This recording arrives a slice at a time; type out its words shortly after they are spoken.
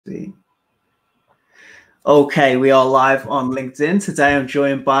See. Okay, we are live on LinkedIn. Today I'm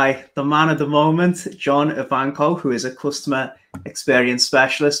joined by the man of the moment, Jon Ivanco, who is a customer experience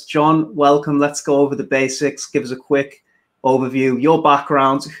specialist. Jon, welcome. Let's go over the basics. Give us a quick overview, your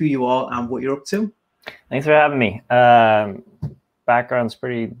background, who you are, and what you're up to. Thanks for having me. Background's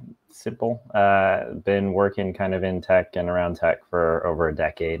pretty simple. Been working kind of in tech and around tech for over a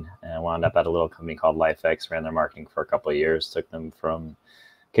decade, and wound up at a little company called LifeX, ran their marketing for a couple of years, took them from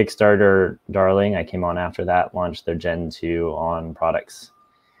Kickstarter darling. I came on after that, launched their Gen 2 on products.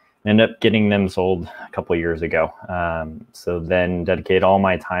 Ended up getting them sold a couple of years ago. So then dedicate all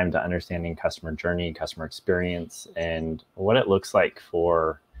my time to understanding customer journey, customer experience, and what it looks like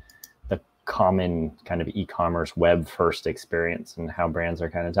for the common kind of e-commerce web first experience and how brands are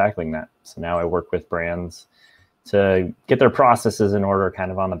kind of tackling that. So now I work with brands to get their processes in order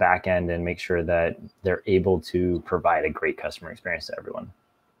kind of on the back end and make sure that they're able to provide a great customer experience to everyone.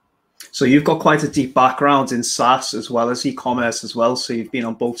 So you've got quite a deep background in SaaS as well as e-commerce as well. So you've been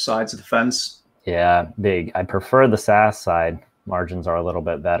on both sides of the fence. Yeah, big. I prefer the SaaS side. Margins are a little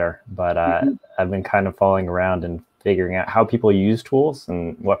bit better, but I've been kind of following around and figuring out how people use tools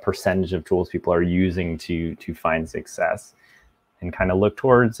and what percentage of tools people are using to find success, and kind of look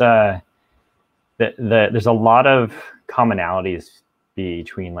towards there's a lot of commonalities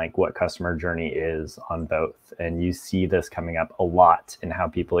between like what customer journey is on both. And you see this coming up a lot in how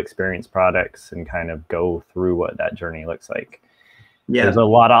people experience products and kind of go through what that journey looks like. Yeah. There's a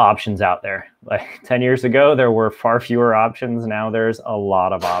lot of options out there. Like 10 years ago, there were far fewer options. Now there's a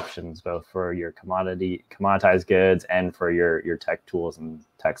lot of options, both for your commoditized goods and for your tech tools and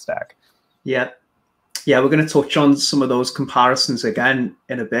tech stack. Yeah. Yeah, we're going to touch on some of those comparisons again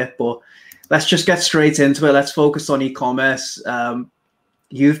in a bit, but let's just get straight into it. Let's focus on e-commerce.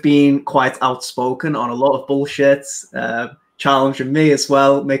 You've been quite outspoken on a lot of bullshit, challenging me as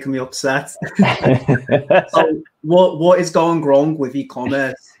well, making me upset. So what is going wrong with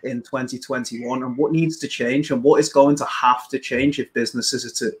e-commerce in 2021, and what needs to change, and what is going to have to change if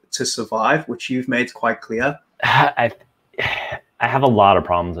businesses are to survive, which you've made quite clear? I have a lot of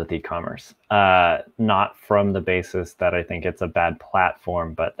problems with e-commerce, not from the basis that I think it's a bad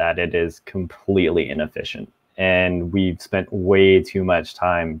platform, but that it is completely inefficient. And we've spent way too much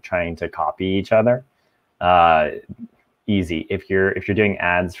time trying to copy each other. Easy. If you're doing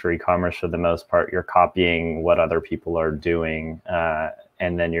ads for e-commerce, for the most part, you're copying what other people are doing,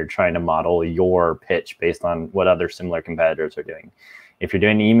 and then you're trying to model your pitch based on what other similar competitors are doing. If you're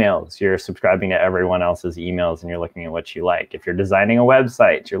doing emails, you're subscribing to everyone else's emails and you're looking at what you like. If you're designing a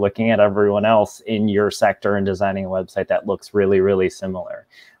website, you're looking at everyone else in your sector and designing a website that looks really, really similar.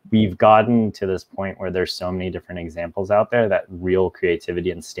 We've gotten to this point where there's so many different examples out there that real creativity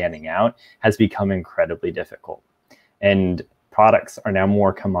and standing out has become incredibly difficult. And products are now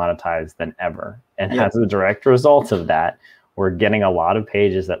more commoditized than ever. And as a direct result of that, we're getting a lot of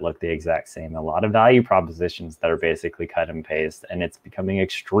pages that look the exact same, a lot of value propositions that are basically cut and paste, and it's becoming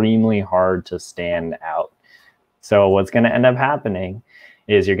extremely hard to stand out. So what's going to end up happening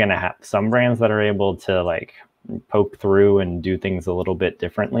is you're going to have some brands that are able to like poke through and do things a little bit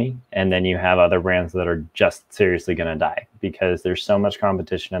differently. And then you have other brands that are just seriously going to die because there's so much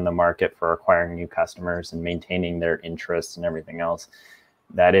competition in the market for acquiring new customers and maintaining their interests and everything else,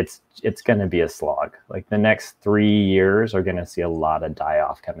 that it's going to be a slog. Like the next 3 years are going to see a lot of die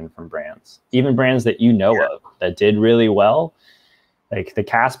off coming from brands, even brands that you know of that did really well, like the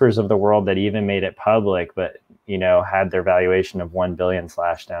Caspers of the world that even made it public, but you know, had their valuation of 1 billion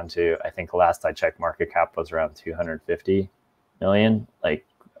slashed down to, I think last I checked, market cap was around 250 million. Like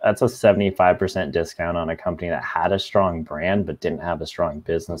that's a 75% discount on a company that had a strong brand but didn't have a strong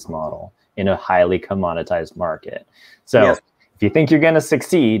business model in a highly commoditized market. So if you think you're going to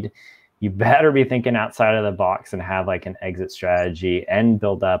succeed, you better be thinking outside of the box and have like an exit strategy and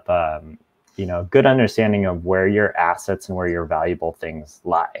build up, you know, good understanding of where your assets and where your valuable things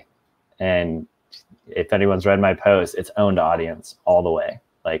lie. And if anyone's read my post, it's owned audience all the way.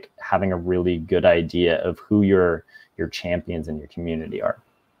 Like having a really good idea of who your champions in your community are.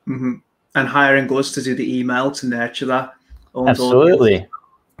 Mm-hmm. And hiring us to do the email to nurture that. Absolutely.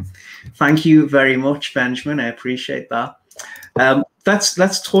 Audience. Thank you very much, Benjamin. I appreciate that.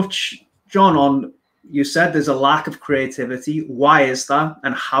 Let's touch, Jon, on, you said there's a lack of creativity. Why is that?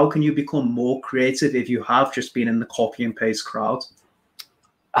 And how can you become more creative if you have just been in the copy and paste crowd?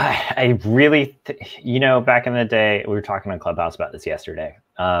 I really, you know, back in the day, we were talking on Clubhouse about this yesterday.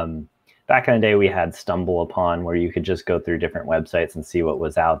 Back in the day, we had Stumble Upon, where you could just go through different websites and see what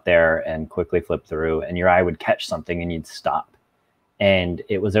was out there and quickly flip through, and your eye would catch something and you'd stop. And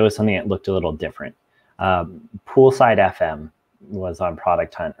it was always something that looked a little different. Poolside FM was on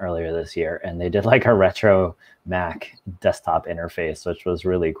Product Hunt earlier this year, and they did like a retro Mac desktop interface, which was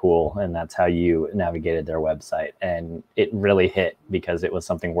really cool. And that's how you navigated their website. And it really hit because it was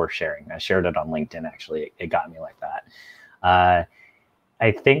something worth sharing. I shared it on LinkedIn, actually. It got me like that.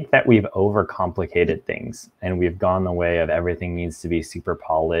 I think that we've overcomplicated things, and we've gone the way of everything needs to be super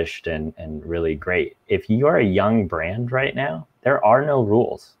polished and really great. If you are a young brand right now, there are no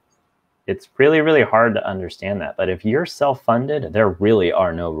rules. It's really, really hard to understand that. But if you're self-funded, there really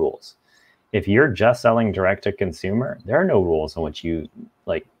are no rules. If you're just selling direct to consumer, there are no rules on what you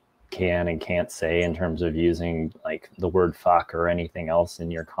like can and can't say in terms of using like the word fuck or anything else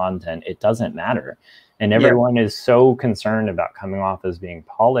in your content. It doesn't matter. And everyone is so concerned about coming off as being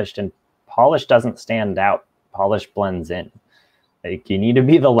polished, and polish doesn't stand out. Polish blends in. Like, you need to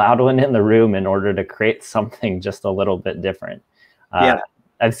be the loud one in the room in order to create something just a little bit different.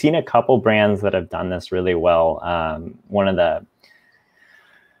 I've seen a couple brands that have done this really well. One of the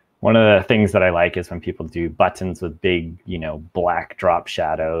things that I like is when people do buttons with big, black drop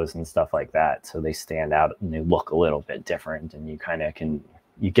shadows and stuff like that. So they stand out and they look a little bit different, and you kind of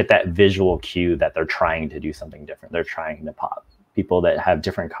you get that visual cue that they're trying to do something different. They're trying to pop. People that have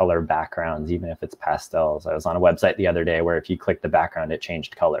different color backgrounds, even if it's pastels. I was on a website the other day where if you click the background, it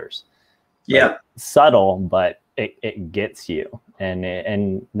changed colors. Like, subtle, but it gets you.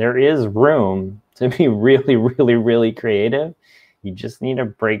 And there is room to be really, really, really creative. You just need to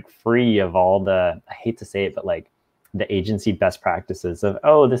break free of all the, I hate to say it, but like the agency best practices of,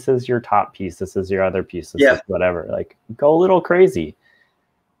 oh, this is your top piece, this is your other piece, this is whatever. Like, go a little crazy.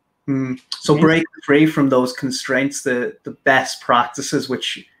 So break free from those constraints, the best practices,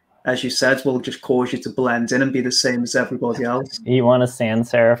 which, as you said, will just cause you to blend in and be the same as everybody else. You want a sans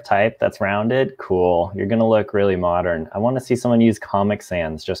serif type that's rounded? Cool. You're going to look really modern. I want to see someone use Comic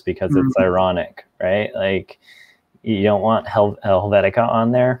Sans just because it's ironic, right? Like, you don't want Helvetica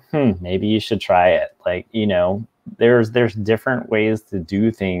on there? Maybe you should try it. Like, there's different ways to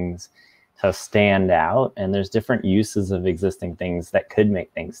do things to stand out, and there's different uses of existing things that could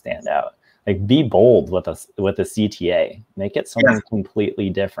make things stand out. Like, be bold with a CTA. Make it something completely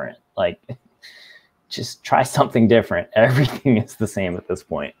different. Like, just try something different. Everything is the same at this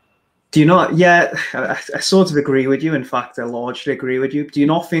point. Do you not? Yeah, I sort of agree with you. In fact, I largely agree with you. Do you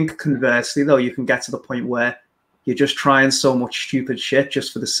not think, conversely, though, you can get to the point where you're just trying so much stupid shit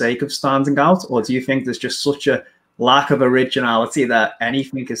just for the sake of standing out? Or do you think there's just such a lack of originality that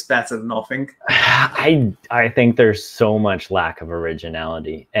anything is better than nothing? I think there's so much lack of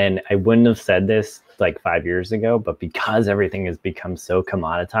originality, and I wouldn't have said this like 5 years ago, but because everything has become so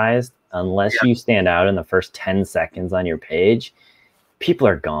commoditized, unless you stand out in the first 10 seconds on your page, people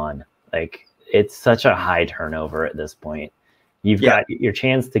are gone. Like, it's such a high turnover at this point. You've got your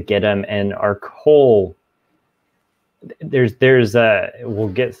chance to get them, and our whole there's we'll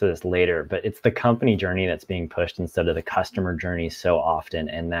get to this later, but it's the company journey that's being pushed instead of the customer journey so often,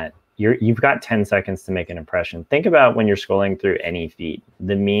 and that you've got 10 seconds to make an impression. Think about when you're scrolling through any feed.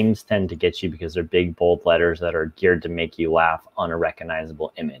 The memes tend to get you because they're big, bold letters that are geared to make you laugh on a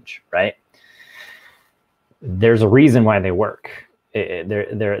recognizable image, right? There's a reason why they work.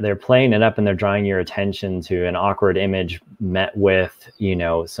 They're playing it up, and they're drawing your attention to an awkward image met with,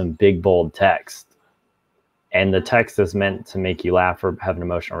 some big, bold text. And the text is meant to make you laugh or have an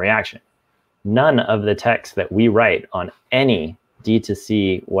emotional reaction. None of the text that we write on any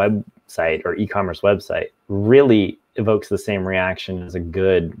D2C website or e-commerce website really evokes the same reaction as a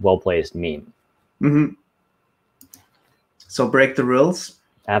good, well-placed meme. So break the rules.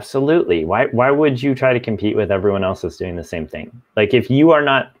 Absolutely. Why would you try to compete with everyone else that's doing the same thing? Like, if you are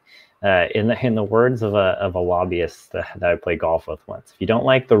not, in the words of a lobbyist that I played golf with once, if you don't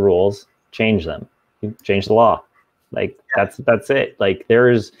like the rules, change them. Change the law. Like, that's it. Like,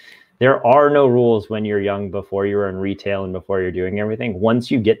 there are no rules when you're young, before you're in retail and before you're doing everything. Once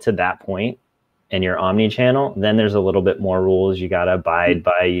you get to that point and you're omni-channel, then there's a little bit more rules. You got to abide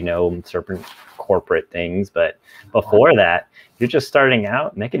by, certain corporate things. But before that, you're just starting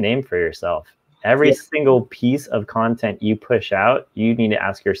out. Make a name for yourself. Every single piece of content you push out, you need to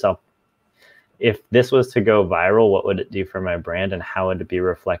ask yourself, if this was to go viral, what would it do for my brand, and how would it be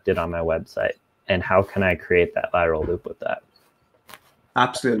reflected on my website? And how can I create that viral loop with that?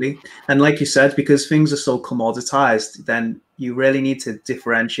 Absolutely. And like you said, because things are so commoditized, then you really need to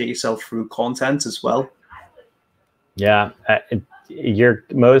differentiate yourself through content as well. Yeah.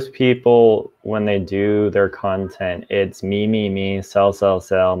 Most people, when they do their content, it's me,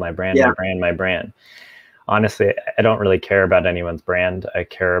 sell, my brand, my brand. Honestly, I don't really care about anyone's brand. I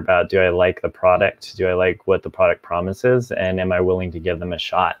care about, do I like the product? Do I like what the product promises? And am I willing to give them a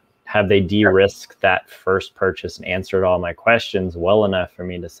shot? Have they de-risked that first purchase and answered all my questions well enough for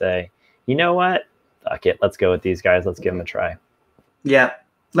me to say, you know what, fuck it, let's go with these guys, let's give them a try? Yeah,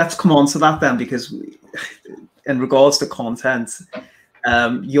 let's come on to that then, because in regards to content,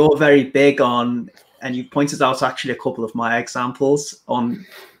 you're very big on, and you pointed out actually a couple of my examples on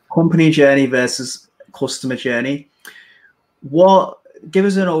company journey versus customer journey. Give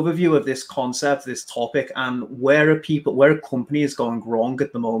us an overview of this concept, this topic, and where a company is going wrong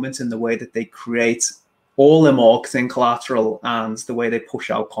at the moment in the way that they create all their marketing collateral and the way they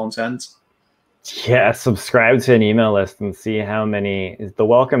push out content. Yeah, subscribe to an email list and see how many. The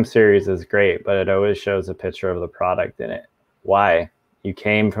welcome series is great, but it always shows a picture of the product in it. Why? You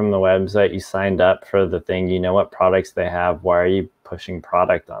came from the website, you signed up for the thing, you know what products they have. Why are you pushing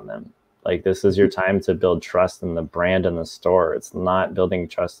product on them? Like, this is your time to build trust in the brand and the store. It's not building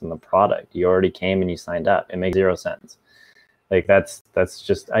trust in the product. You already came and you signed up. It makes zero sense. Like, that's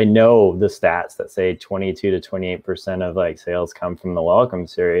just, I know the stats that say 22 to 28% of like sales come from the welcome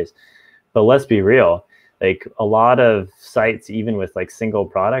series, but let's be real. Like, a lot of sites, even with like single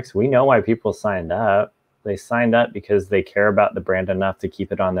products, we know why people signed up. They signed up because they care about the brand enough to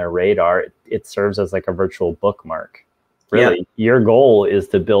keep it on their radar. It serves as like a virtual bookmark. Really, your goal is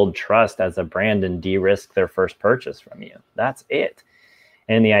to build trust as a brand and de-risk their first purchase from you. That's it.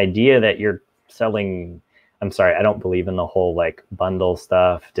 And the idea that you're selling, I'm sorry, I don't believe in the whole like bundle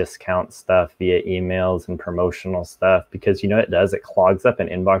stuff, discount stuff via emails and promotional stuff, because you know what it does? It clogs up an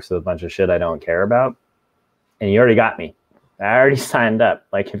inbox with a bunch of shit I don't care about. And you already got me. I already signed up.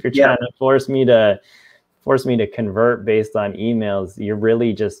 Like, if you're trying to force me to convert based on emails, you're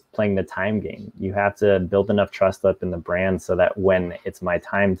really just playing the time game. You have to build enough trust up in the brand so that when it's my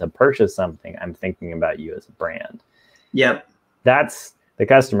time to purchase something, I'm thinking about you as a brand. Yep. That's the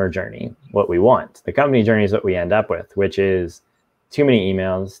customer journey, what we want. The company journey is what we end up with, which is too many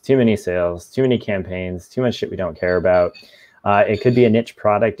emails, too many sales, too many campaigns, too much shit we don't care about. It could be a niche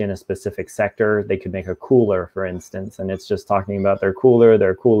product in a specific sector. They could make a cooler, for instance, and it's just talking about their cooler,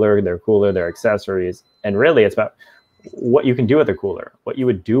 their accessories. And really, it's about what you can do with a cooler, what you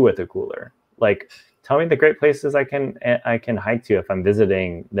would do with a cooler. Like, tell me the great places I can hike to if I'm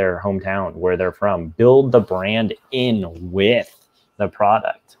visiting their hometown, where they're from. Build the brand in with the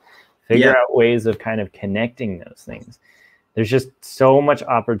product. Figure out ways of kind of connecting those things. There's just so much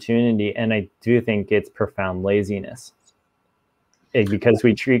opportunity, and I do think it's profound laziness. Because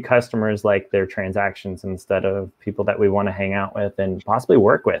we treat customers like they're transactions instead of people that we want to hang out with and possibly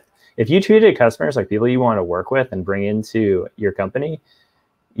work with. If you treated customers like people you want to work with and bring into your company,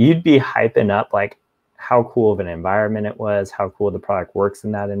 you'd be hyping up like how cool of an environment it was, how cool the product works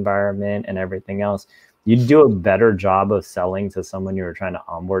in that environment and everything else. You'd do a better job of selling to someone you were trying to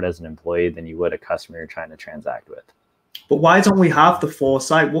onboard as an employee than you would a customer you're trying to transact with. But why don't we have the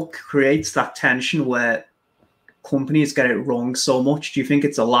foresight? What creates that tension where companies get it wrong so much? Do you think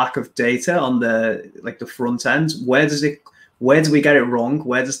it's a lack of data on the front end? Where do we get it wrong?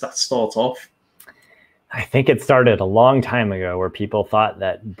 Where does that start off? I think it started a long time ago where people thought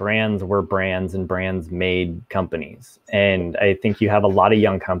that brands were brands and brands made companies. And I think you have a lot of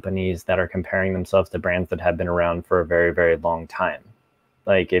young companies that are comparing themselves to brands that have been around for a very, very long time.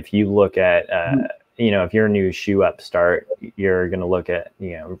 Like, if you look at if you're a new shoe upstart, you're going to look at,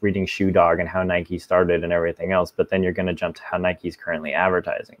 reading Shoe Dog and how Nike started and everything else. But then you're going to jump to how Nike's currently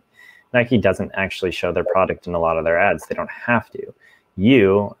advertising. Nike doesn't actually show their product in a lot of their ads. They don't have to.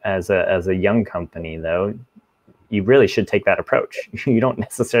 You, as a young company, though, you really should take that approach. You don't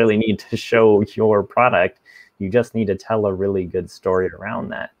necessarily need to show your product. You just need to tell a really good story around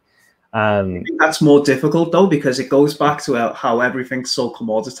that. I think that's more difficult, though, because it goes back to how everything's so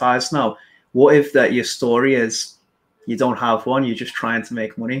commoditized now. What if that your story is you don't have one, you're just trying to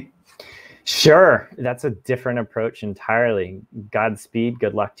make money? Sure, that's a different approach entirely. Godspeed,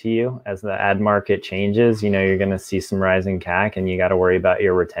 good luck to you. As the ad market changes, you're going to see some rising CAC, and you got to worry about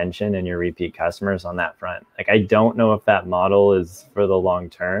your retention and your repeat customers on that front. Like, I don't know if that model is for the long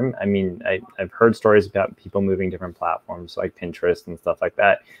term. I mean, I've heard stories about people moving different platforms like Pinterest and stuff like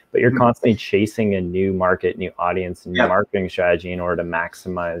that, but you're constantly chasing a new market, new audience, and new marketing strategy in order to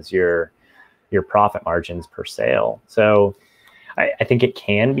maximize your profit margins per sale. So I think it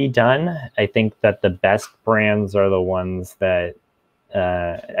can be done. I think that the best brands are the ones that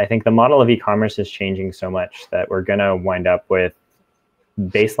I think the model of e-commerce is changing so much that we're going to wind up with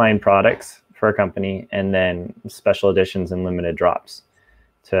baseline products for a company and then special editions and limited drops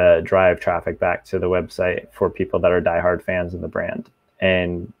to drive traffic back to the website for people that are diehard fans of the brand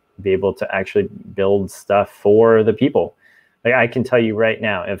and be able to actually build stuff for the people. Like, I can tell you right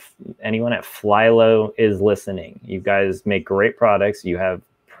now, if anyone at Flylow is listening, you guys make great products. You have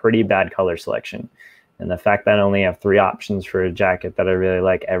pretty bad color selection. And the fact that I only have 3 options for a jacket that I really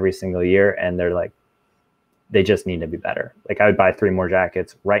like every single year, and they're like, they just need to be better. Like I would buy 3 more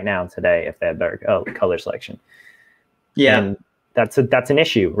jackets right now today if they had better color selection. Yeah. And that's an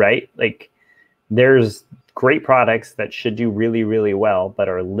issue, right? Like there's great products that should do really, really well, but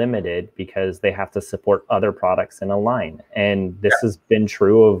are limited because they have to support other products in a line. And this has been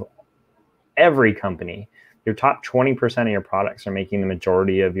true of every company. Your top 20% of your products are making the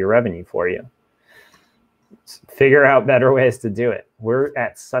majority of your revenue for you. Figure out better ways to do it. We're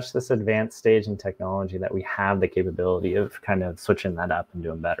at such this advanced stage in technology that we have the capability of kind of switching that up and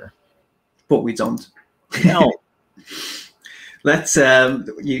doing better. But we don't. No. Let's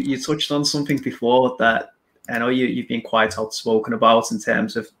you touched on something before that I know you've been quite outspoken about in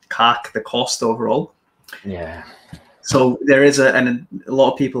terms of CAC, the cost overall. Yeah. So there is a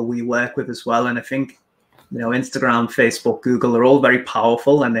lot of people we work with as well, and I think Instagram, Facebook, Google are all very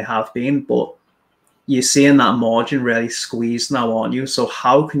powerful, and they have been, but you're seeing that margin really squeezed now, aren't you? So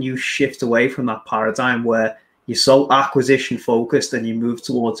how can you shift away from that paradigm where you're so acquisition focused and you move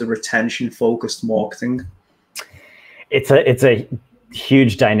towards a retention focused marketing? It's a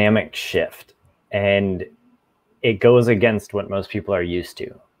huge dynamic shift, and it goes against what most people are used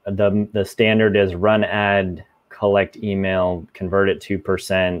to. The standard is run ad, collect email, convert it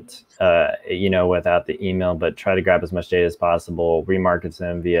 2%, without the email, but try to grab as much data as possible, remarket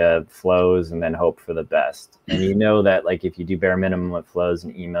them via flows, and then hope for the best. And you know that like if you do bare minimum with flows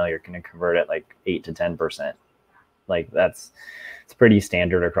and email, you're going to convert at like 8 to 10%. Like it's pretty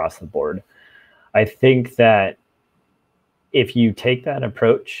standard across the board. I think that if you take that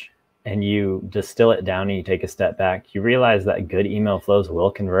approach and you distill it down and you take a step back, you realize that good email flows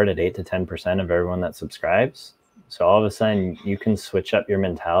will convert at 8 to 10% of everyone that subscribes. So all of a sudden you can switch up your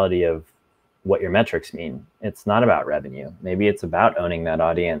mentality of what your metrics mean. It's not about revenue. Maybe it's about owning that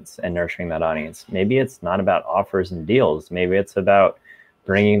audience and nurturing that audience. Maybe it's not about offers and deals. Maybe it's about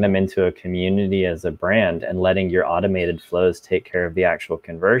bringing them into a community as a brand and letting your automated flows take care of the actual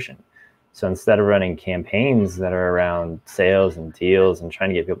conversion. So instead of running campaigns that are around sales and deals and trying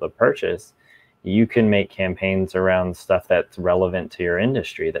to get people to purchase, you can make campaigns around stuff that's relevant to your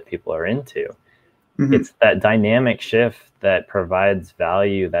industry that people are into. Mm-hmm. It's that dynamic shift that provides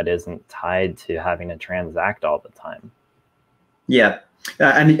value that isn't tied to having to transact all the time. Yeah.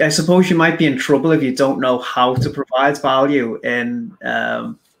 And I suppose you might be in trouble if you don't know how to provide value in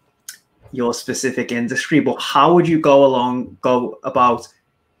your specific industry. But how would you go about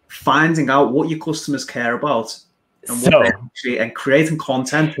finding out what your customers care about and creating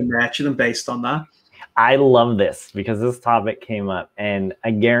content to nurture them based on that? I love this because this topic came up, and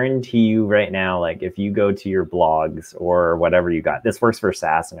I guarantee you right now, like if you go to your blogs or whatever you got, this works for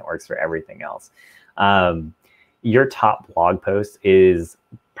SaaS and it works for everything else. Your top blog post is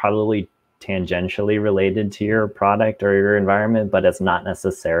probably tangentially related to your product or your environment, but it's not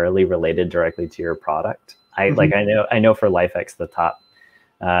necessarily related directly to your product. I know for LifeX, the top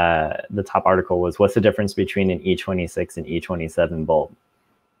article was, what's the difference between an E26 and E27 bulb?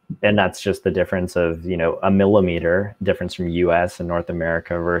 And that's just the difference of, a millimeter difference from US and North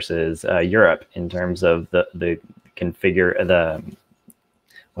America versus Europe in terms of the configure,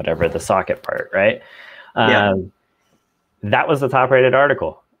 the socket part, right? Yeah. That was the top rated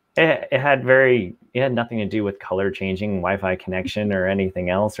article. It had nothing to do with color changing, Wi-Fi connection or anything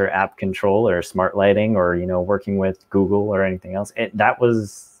else, or app control or smart lighting or, working with Google or anything else. That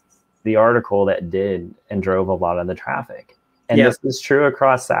was the article that did and drove a lot of the traffic. And This is true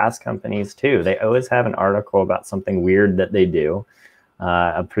across SaaS companies too. They always have an article about something weird that they do.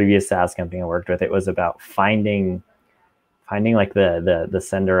 A previous SaaS company I worked with, it was about finding like the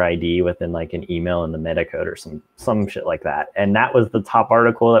sender ID within like an email in the metacode or some shit like that. And that was the top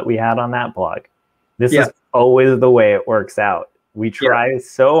article that we had on that blog. This is always the way it works out. We try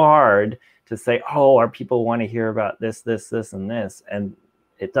so hard to say, oh, our people want to hear about this, and this. And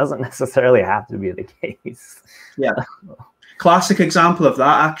it doesn't necessarily have to be the case. Yeah. Classic example of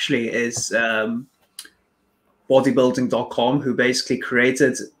that actually is bodybuilding.com, who basically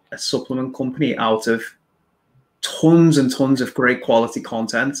created a supplement company out of tons and tons of great quality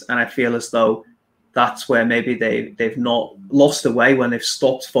content. And I feel as though that's where maybe they've not lost the way when they've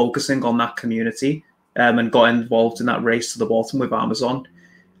stopped focusing on that community and got involved in that race to the bottom with Amazon.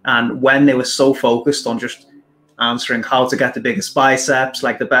 And when they were so focused on just answering how to get the biggest biceps,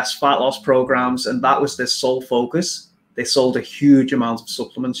 like the best fat loss programs, and that was their sole focus, they sold a huge amount of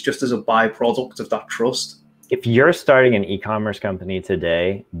supplements just as a byproduct of that trust. If you're starting an e-commerce company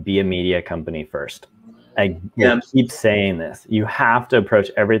today, be a media company first. I keep saying this. You have to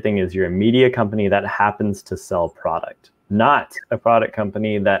approach everything as you're a media company that happens to sell product. not a product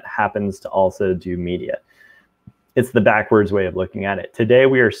company that happens to also do media. It's the backwards way of looking at it. Today,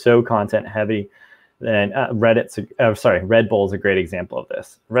 we are so content heavy. And Red Bull is a great example of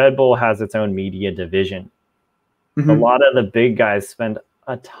this. Red Bull has its own media division. A lot of the big guys spend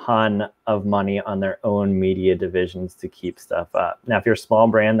a ton of money on their own media divisions to keep stuff up. Now, if you're a small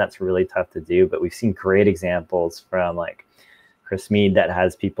brand, that's really tough to do, but we've seen great examples from like Chris Mead that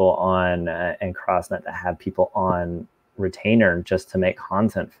has people on and CrossNet that have people on retainer just to make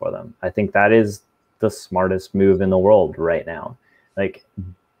content for them. I think that is the smartest move in the world right now. Like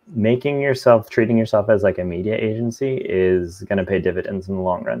treating yourself as like a media agency is going to pay dividends in the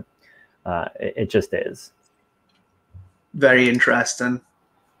long run. It just is. Very interesting.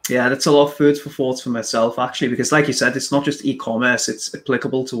 Yeah, that's a lot of food for thought for myself, actually, because like you said, it's not just e-commerce, it's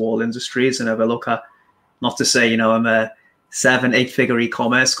applicable to all industries. And if I look at, not to say, I'm a 7-8 figure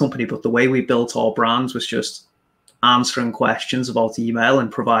e-commerce company, but the way we built our brands was just answering questions about email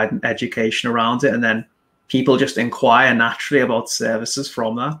and providing education around it. And then people just inquire naturally about services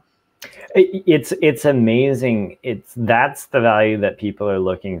from that. It's amazing. That's the value that people are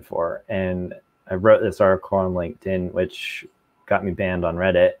looking for. And I wrote this article on LinkedIn, which got me banned on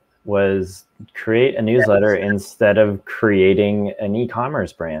Reddit, was create a newsletter instead of creating an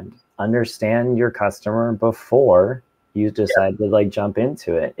e-commerce brand. Understand your customer before you decide to like jump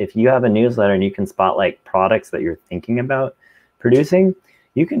into it. If you have a newsletter and you can spot like products that you're thinking about producing,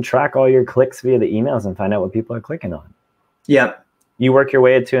 you can track all your clicks via the emails and find out what people are clicking on. Yeah. You work your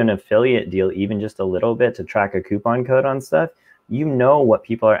way into an affiliate deal, even just a little bit, to track a coupon code on stuff. You know what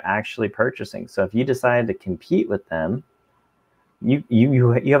people are actually purchasing. So if you decide to compete with them,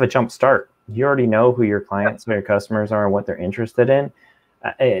 you have a jump start. You already know who your clients or your customers are and what they're interested in.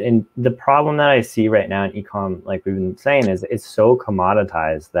 And the problem that I see right now in e-com, like we've been saying, is it's so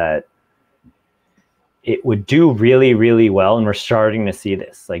commoditized that it would do really, really well. And we're starting to see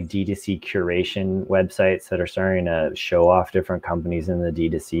this, like D2C curation websites that are starting to show off different companies in the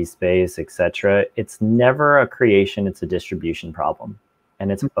D2C space, etc. It's never a creation, it's a distribution problem.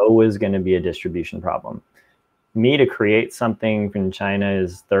 And it's always going to be a distribution problem. Me to create something from China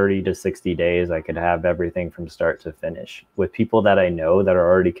is 30 to 60 days. I could have everything from start to finish. With people that I know that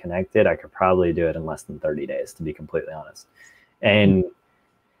are already connected, I could probably do it in less than 30 days, to be completely honest. And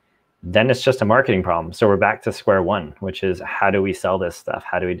then it's just a marketing problem. So we're back to square one, which is how do we sell this stuff?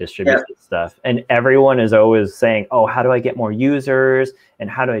 How do we distribute this stuff? And everyone is always saying, oh, how do I get more users? And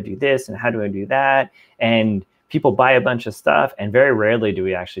how do I do this? And how do I do that? And people buy a bunch of stuff, and very rarely do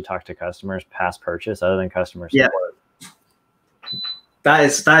we actually talk to customers past purchase other than customer support. That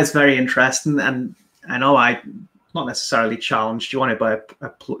is very interesting. And I know I not necessarily challenged you on it, but I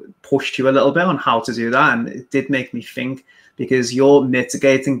pushed you a little bit on how to do that. And it did make me think, because you're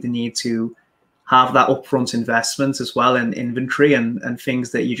mitigating the need to have that upfront investment as well in inventory and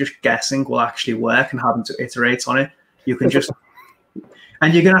things that you're just guessing will actually work and having to iterate on it. You can just...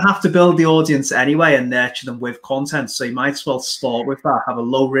 And you're going to have to build the audience anyway and nurture them with content. So you might as well start with that, have a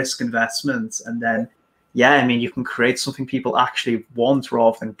low risk investment. And then, yeah, I mean, you can create something people actually want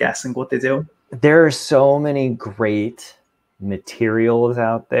rather than guessing what they do. There are so many great materials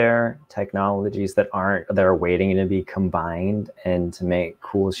out there, technologies that are waiting to be combined and to make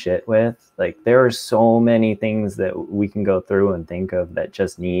cool shit with. Like, there are so many things that we can go through and think of that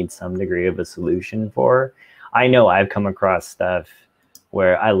just need some degree of a solution for. I know I've come across stuff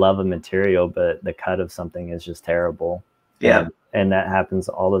where I love a material, but the cut of something is just terrible. Yeah. And that happens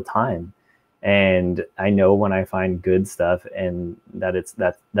all the time. And I know when I find good stuff and that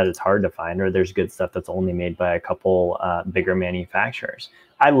it's hard to find, or there's good stuff that's only made by a couple bigger manufacturers.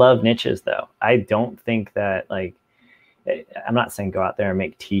 I love niches though. I don't think that, like, I'm not saying go out there and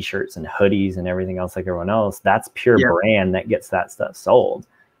make t-shirts and hoodies and everything else like everyone else. That's pure brand that gets that stuff sold.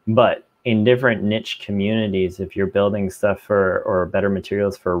 But in different niche communities, if you're building stuff or better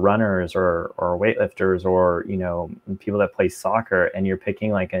materials for runners or weightlifters or, people that play soccer, and you're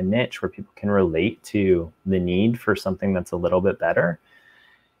picking like a niche where people can relate to the need for something that's a little bit better,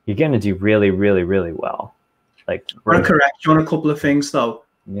 you're going to do really, really, really well. Like, I want to correct you on a couple of things though.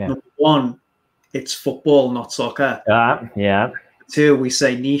 Yeah. Number one, it's football, not soccer. Yeah. Two, we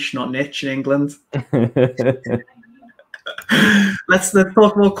say niche, not niche in England. Let's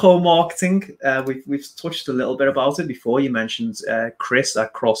talk about co-marketing. We've touched a little bit about it before. You mentioned Chris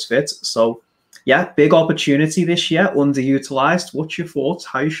at CrossFit. So yeah, big opportunity this year, underutilized. What's your thoughts?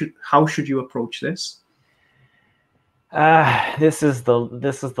 How should you approach this? This is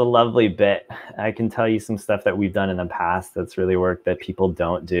the lovely bit. I can tell you some stuff that we've done in the past that's really worked that people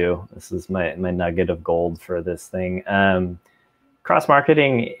don't do. This is my nugget of gold for this thing.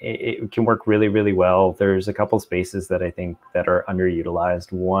 Cross-marketing, it can work really, really well. There's a couple spaces that I think that are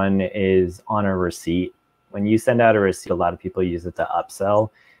underutilized. One is on a receipt. When you send out a receipt, a lot of people use it to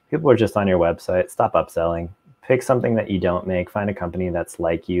upsell. People are just on your website. Stop upselling. Pick something that you don't make. Find a company that's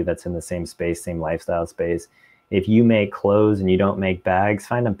like you, that's in the same space, same lifestyle space. If you make clothes and you don't make bags,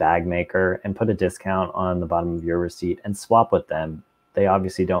 find a bag maker and put a discount on the bottom of your receipt and swap with them. They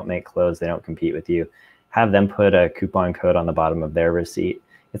obviously don't make clothes. They don't compete with you. Have them put a coupon code on the bottom of their receipt.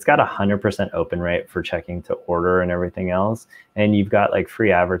 It's got 100% open rate for checking to order and everything else. And you've got like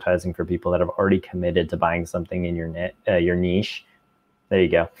free advertising for people that have already committed to buying something in your niche. There you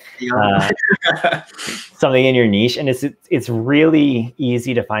go. Something in your niche. And it's really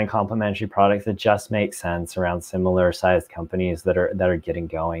easy to find complementary products that just make sense around similar sized companies that are getting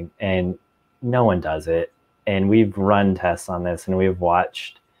going. And no one does it. And we've run tests on this, and we've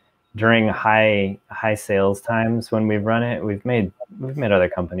watched during high sales times when we've run it, we've made other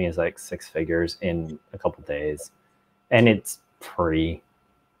companies like 6 figures in a couple days, and it's free,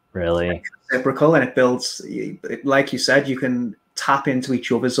 really. Reciprocal, and it builds, like you said, you can tap into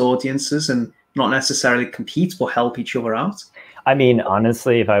each other's audiences and not necessarily compete, but help each other out. I mean,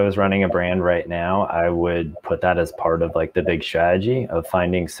 honestly, if I was running a brand right now, I would put that as part of like the big strategy of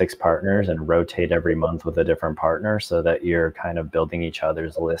finding 6 partners and rotate every month with a different partner, so that you're kind of building each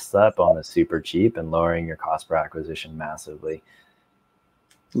other's lists up on the super cheap and lowering your cost per acquisition massively.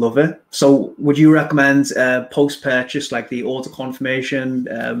 Love it. So would you recommend post-purchase, like the order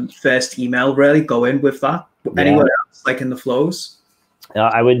confirmation, first email, really go in with that? Yeah. Anywhere else, like in the flows?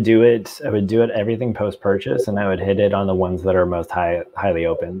 I would do it everything post-purchase, and I would hit it on the ones that are most highly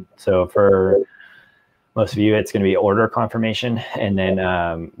open. So for most of you, it's going to be order confirmation. And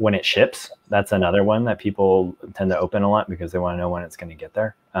then when it ships, that's another one that people tend to open a lot because they want to know when it's going to get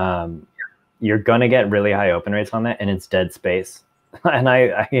there. You're going to get really high open rates on that, and it's dead space. And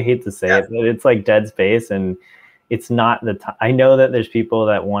I hate to say it, but it's like dead space, and it's not the time. I know that there's people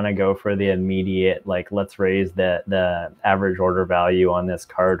that want to go for the immediate, like, let's raise the average order value on this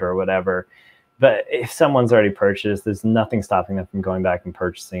cart or whatever. But if someone's already purchased, there's nothing stopping them from going back and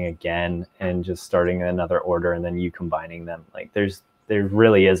purchasing again and just starting another order and then you combining them. Like there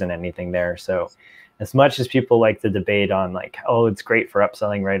really isn't anything there. So as much as people like to debate on like, oh, it's great for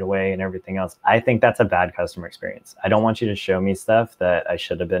upselling right away and everything else, I think that's a bad customer experience. I don't want you to show me stuff that I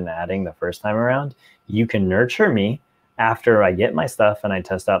should have been adding the first time around. You can nurture me after I get my stuff and I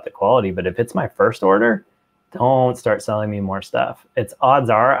test out the quality. But if it's my first order, don't start selling me more stuff. It's odds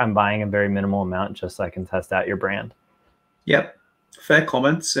are I'm buying a very minimal amount just so I can test out your brand. Yep. Fair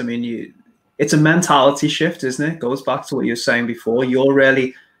comments. I mean, it's a mentality shift, isn't it? It goes back to what you were saying before. You're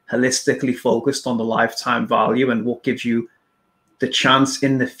really holistically focused on the lifetime value and what gives you the chance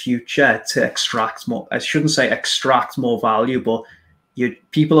in the future to extract more. I shouldn't say extract more value, but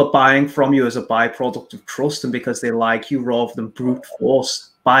people are buying from you as a byproduct of trust and because they like you, rather than brute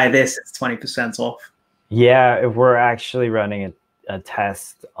force. Buy this, it's 20% off. Yeah, we're actually running a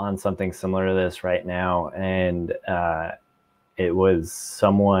test on something similar to this right now, and it was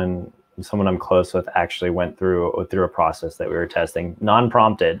someone I'm close with actually went through a process that we were testing,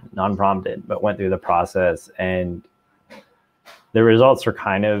 non-prompted, but went through the process, and the results are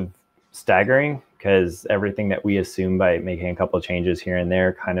kind of staggering because everything that we assumed by making a couple of changes here and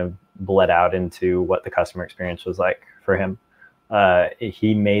there kind of bled out into what the customer experience was like for him.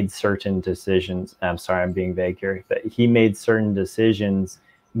 He made certain decisions. I'm sorry, I'm being vague here, but he made certain decisions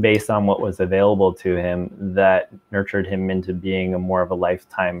based on what was available to him that nurtured him into being more of a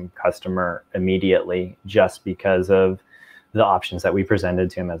lifetime customer immediately, just because of the options that we presented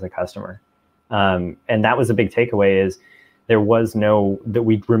to him as a customer. And that was a big takeaway, is there was that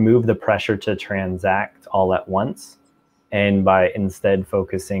we removed the pressure to transact all at once. And by instead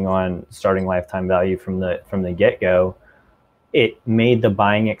focusing on starting lifetime value from the get-go, it made the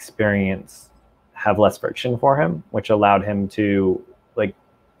buying experience have less friction for him, which allowed him to like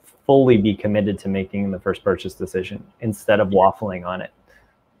fully be committed to making the first purchase decision instead of waffling on it.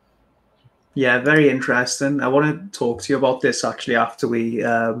 Yeah, very interesting. I want to talk to you about this actually after we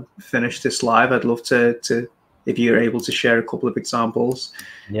finish this live. I'd love to if you're able to share a couple of examples.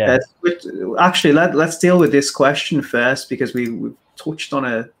 Yeah. Actually, let's deal with this question first, because we've touched on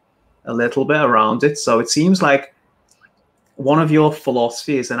a little bit around it. So it seems like one of your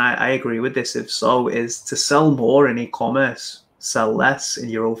philosophies, and I agree with this, if so, is to sell more in e-commerce, sell less in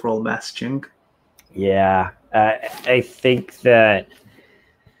your overall messaging. Yeah, I think that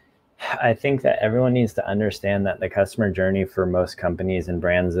I think that everyone needs to understand that the customer journey for most companies and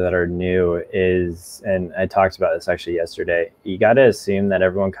brands that are new is, and I talked about this actually yesterday, you got to assume that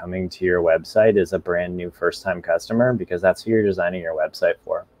everyone coming to your website is a brand new first-time customer, because that's who you're designing your website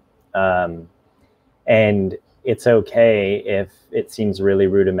for. And it's okay if it seems really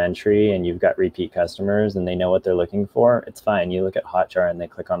rudimentary and you've got repeat customers and they know what they're looking for. It's fine. You look at Hotjar and they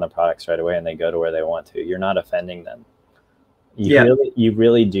click on the products right away and they go to where they want to. You're not offending them. You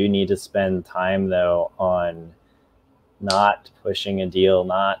really do need to spend time, though, on not pushing a deal,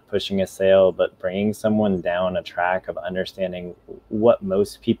 not pushing a sale, but bringing someone down a track of understanding what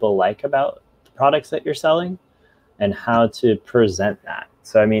most people like about the products that you're selling and how to present that.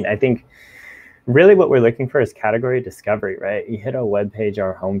 So, I mean, I think really what we're looking for is category discovery, right? You hit a web page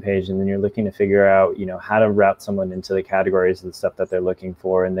or homepage, and then you're looking to figure out, how to route someone into the categories of the stuff that they're looking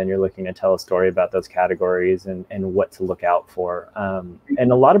for. And then you're looking to tell a story about those categories and what to look out for.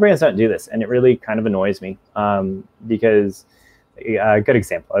 And a lot of brands don't do this. And it really kind of annoys me because a good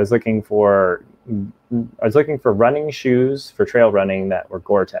example, I was looking for running shoes for trail running that were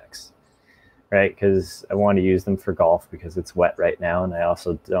Gore-Tex. Right, because I want to use them for golf because it's wet right now, and I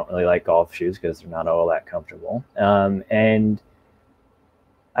also don't really like golf shoes because they're not all that comfortable. And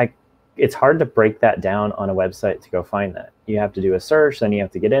it's hard to break that down on a website to go find that. You have to do a search, then you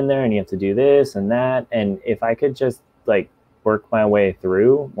have to get in there, and you have to do this and that. And if I could just work my way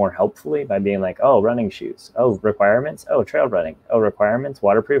through more helpfully by being like, oh, running shoes, oh, requirements, oh, trail running, oh, requirements,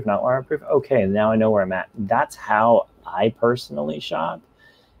 waterproof, not waterproof. Okay, now I know where I'm at. That's how I personally shop.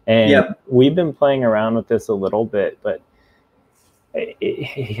 And we've been playing around with this a little bit, but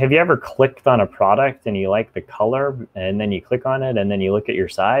have you ever clicked on a product and you like the color and then you click on it and then you look at your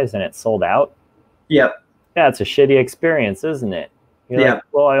size and it's sold out? Yep. Yeah, it's a shitty experience, isn't it? You're like,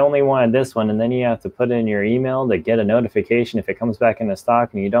 well, I only wanted this one. And then you have to put in your email to get a notification if it comes back into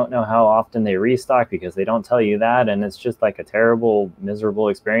stock, and you don't know how often they restock because they don't tell you that. And it's just like a terrible, miserable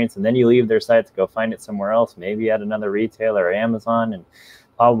experience. And then you leave their site to go find it somewhere else, maybe at another retailer or Amazon, and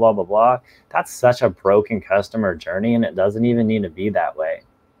blah, blah, blah, blah. That's such a broken customer journey, and it doesn't even need to be that way.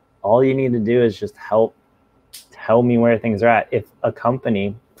 All you need to do is just tell me where things are at. If a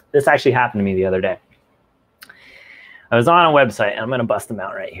company, this actually happened to me the other day. I was on a website, and I'm going to bust them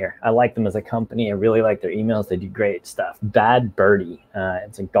out right here. I like them as a company. I really like their emails. They do great stuff. Bad Birdie,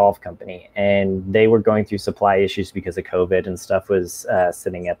 it's a golf company, and they were going through supply issues because of COVID, and stuff was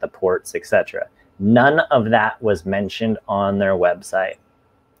sitting at the ports, etc. None of that was mentioned on their website.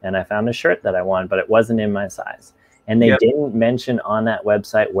 And I found a shirt that I wanted, but it wasn't in my size. And they didn't mention on that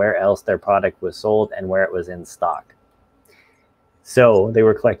website where else their product was sold and where it was in stock. So they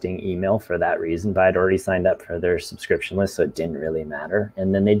were collecting email for that reason, but I'd already signed up for their subscription list, so it didn't really matter.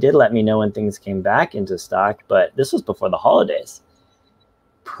 And then they did let me know when things came back into stock, but this was before the holidays.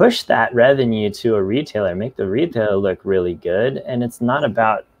 Push that revenue to a retailer, make the retailer look really good. And it's not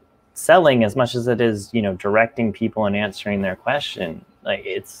about selling as much as it is, directing people and answering their question. Like,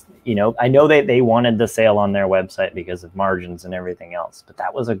 it's, I know they wanted the sale on their website because of margins and everything else, but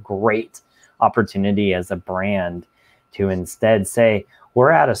that was a great opportunity as a brand to instead say,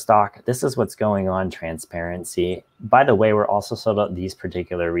 we're out of stock. This is what's going on. Transparency. By the way, we're also sold out these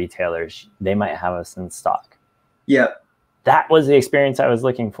particular retailers. They might have us in stock. Yeah. That was the experience I was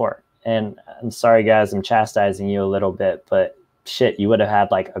looking for. And I'm sorry, guys, I'm chastising you a little bit, but shit, you would have had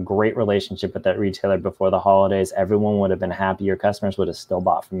a great relationship with that retailer before the holidays. Everyone would have been happy. Your customers would have still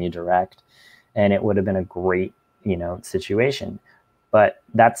bought from you direct, and it would have been a great, situation. But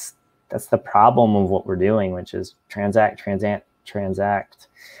that's the problem of what we're doing, which is transact. I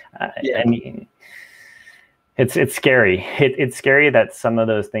mean, it's scary. It's scary that some of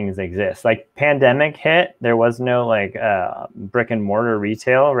those things exist. Like, pandemic hit, there was no brick and mortar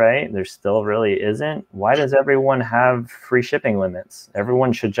retail, right? There still really isn't. Why does everyone have free shipping limits?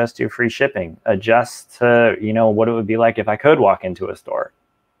 Everyone should just do free shipping. Adjust to, what it would be like if I could walk into a store.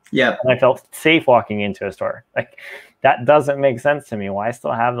 Yeah. And I felt safe walking into a store. That doesn't make sense to me. Why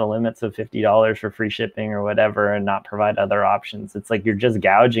still have the limits of $50 for free shipping or whatever and not provide other options? It's like you're just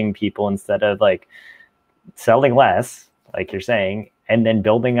gouging people instead of selling less, like you're saying, and then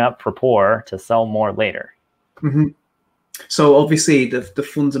building up rapport to sell more later. Mm-hmm. So obviously the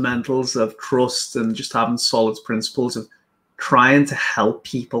fundamentals of trust and just having solid principles of trying to help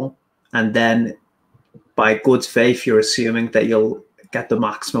people, and then by good faith, you're assuming that you'll get the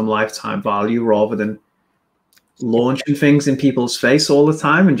maximum lifetime value rather than launching things in people's face all the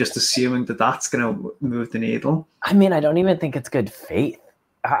time and just assuming that that's going to move the needle. I mean, I don't even think it's good faith.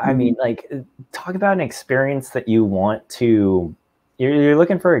 I mean, talk about an experience that you want to, you're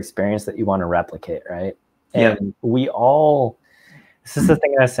looking for an experience that you want to replicate, right? And we all This is the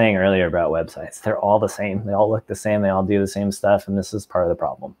thing I was saying earlier about websites. They're all the same. They all look the same. They all do the same stuff. And this is part of the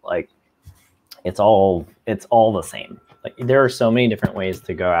problem. Like, it's all the same. Like, there are so many different ways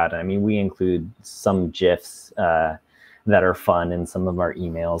to go at it. I mean, we include some GIFs that are fun in some of our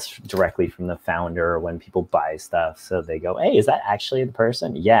emails directly from the founder when people buy stuff. So they go, hey, is that actually the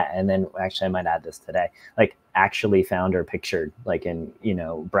person? Yeah. And then actually I might add this today, like actually founder pictured, like in, you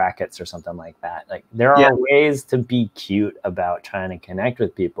know, brackets or something like that. Like, there are ways to be cute about trying to connect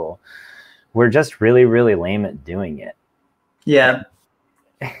with people. We're just really, really lame at doing it. Yeah.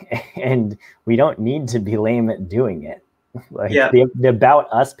 And we don't need to be lame at doing it. Like, the About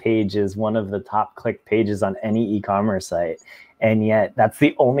Us page is one of the top click pages on any e-commerce site. And yet that's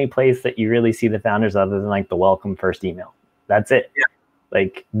the only place that you really see the founders other than like the welcome first email. That's it. Yeah.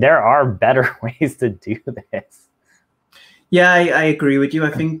 Like, there are better ways to do this. Yeah, I agree with you.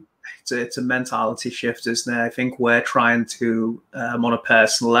 I think it's a mentality shift, isn't it? I think we're trying to, on a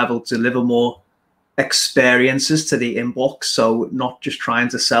personal level, deliver more experiences to the inbox. So not just trying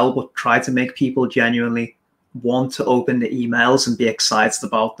to sell, but try to make people genuinely want to open the emails and be excited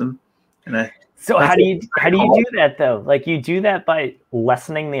about them. So how do you do that though? Like, you do that by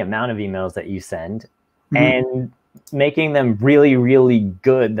lessening the amount of emails that you send and making them really, really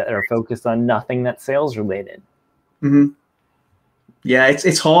good that are focused on nothing that's sales related. Yeah,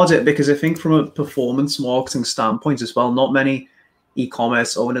 it's harder because I think from a performance marketing standpoint as well, not many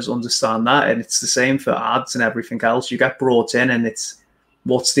e-commerce owners understand that. And it's the same for ads and everything else. You get brought in and it's,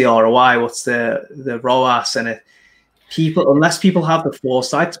 what's the ROI? What's the ROAS? And unless people have the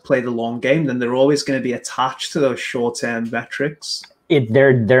foresight to play the long game, then they're always going to be attached to those short-term metrics.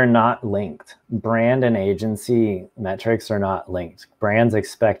 They're not linked. Brand and agency metrics are not linked. Brands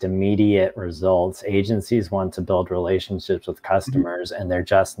expect immediate results. Agencies want to build relationships with customers, and they're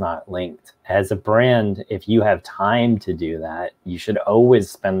just not linked. As a brand, if you have time to do that, you should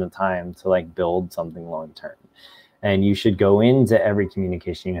always spend the time to like build something long-term. And you should go into every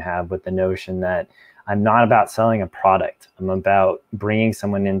communication you have with the notion that I'm not about selling a product. I'm about bringing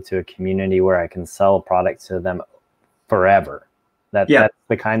someone into a community where I can sell a product to them forever. That's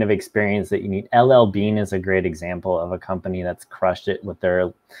the kind of experience that you need. LL Bean is a great example of a company that's crushed it with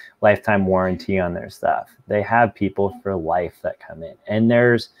their lifetime warranty on their stuff. They have people for life that come in, and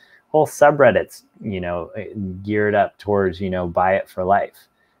there's whole subreddits, you know, geared up towards, you know, buy it for life.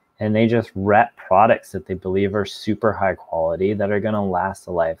 And they just rep products that they believe are super high quality, that are going to last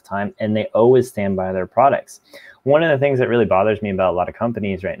a lifetime, and they always stand by their products. One of the things that really bothers me about a lot of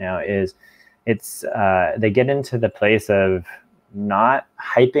companies right now is they get into the place of not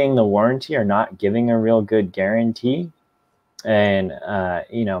hyping the warranty or not giving a real good guarantee. And,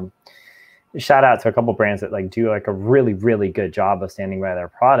 you know, shout out to a couple brands that like do like a really, really good job of standing by their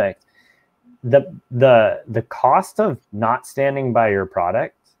product. The cost of not standing by your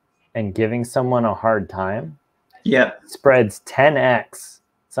product and giving someone a hard time spreads 10x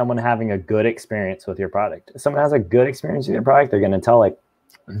someone having a good experience with your product. If someone has a good experience with your product, they're going to tell like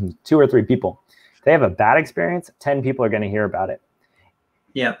 2 or 3 people. If they have a bad experience, 10 people are going to hear about it.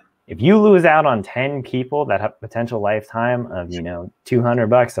 Yeah. If you lose out on 10 people that have potential lifetime of, you know,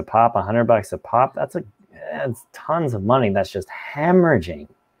 $200 a pop, $100 a pop, that's tons of money. That's just hemorrhaging.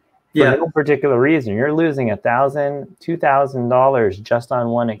 For no particular reason. You're losing $1,000, $2,000 just on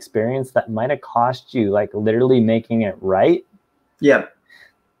one experience that might have cost you like literally making it right. Yeah.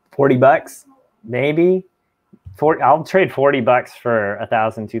 $40, maybe. I'll trade $40 for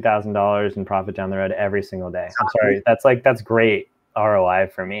 $1,000, $2,000 in profit down the road every single day. I'm sorry. That's great ROI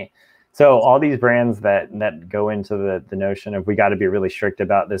for me. So all these brands that go into the notion of we got to be really strict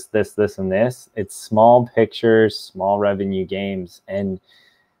about this, and this, it's small pictures, small revenue games, and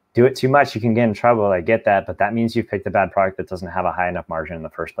do it too much, you can get in trouble. I get that, but that means you've picked a bad product that doesn't have a high enough margin in the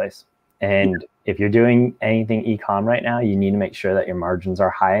first place. And if you're doing anything e-com right now, you need to make sure that your margins are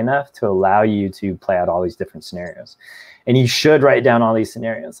high enough to allow you to play out all these different scenarios. And you should write down all these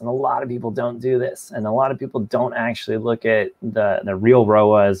scenarios. And a lot of people don't do this. And a lot of people don't actually look at the real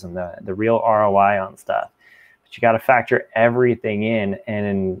ROAS and the real ROI on stuff. But you got to factor everything in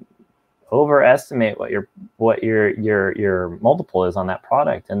and overestimate what your multiple is on that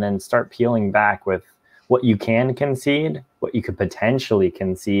product, and then start peeling back with what you can concede, what you could potentially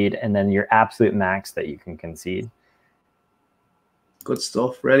concede, and then your absolute max that you can concede. Good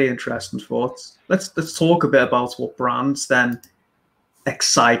stuff. Really interesting thoughts. Let's talk a bit about what brands then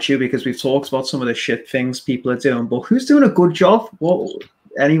excite you, because we've talked about some of the shit things people are doing, but who's doing a good job?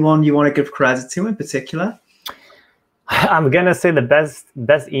 Anyone you want to give credit to in particular? I'm gonna say the best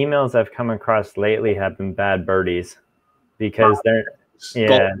emails I've come across lately have been Bad Birdies, because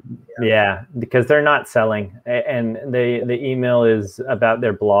Yeah, because they're not selling, and the email is about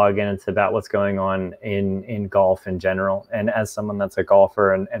their blog, and it's about what's going on in golf in general. And as someone that's a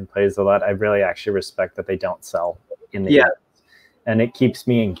golfer and plays a lot, I really actually respect that they don't sell in the emails. And it keeps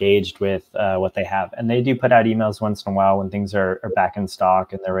me engaged with what they have. And they do put out emails once in a while when things are back in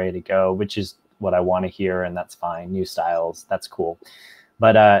stock and they're ready to go, which is what I want to hear, and that's fine. New styles, that's cool.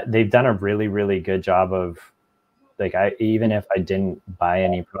 But they've done a really, really good job of, like, even if I didn't buy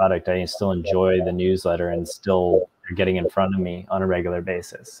any product, I still enjoy the newsletter and still they're getting in front of me on a regular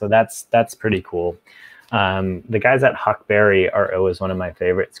basis. So that's pretty cool. The guys at Huckberry are always one of my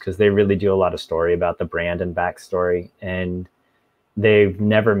favorites because they really do a lot of story about the brand and backstory. And they've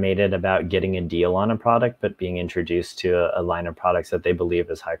never made it about getting a deal on a product, but being introduced to a line of products that they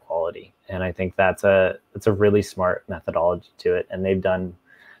believe is high quality. And I think that's a really smart methodology to it. And they've done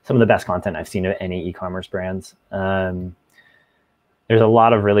some of the best content I've seen of any e-commerce brands. There's a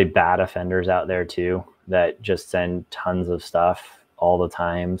lot of really bad offenders out there too that just send tons of stuff all the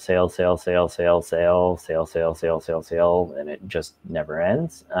time. Sale, sale, sale, sale, sale, sale, sale, sale, sale, sale, and it just never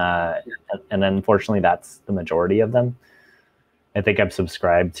ends. And unfortunately, that's the majority of them. I think I've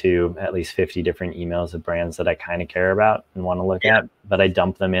subscribed to at least 50 different emails of brands that I kind of care about and want to look at, but I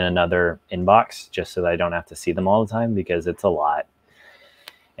dump them in another inbox just so that I don't have to see them all the time because it's a lot.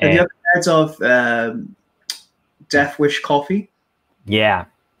 Have you ever heard of Death Wish Coffee? Yeah,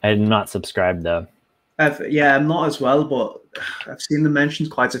 I'm not subscribed though. I'm not as well, but I've seen them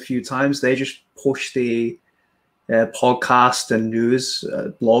mentioned quite a few times. They just push the podcast and news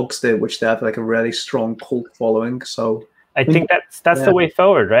blogs, which they have like a really strong cult following. So I think that's the way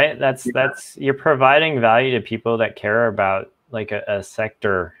forward, right? That's you're providing value to people that care about like a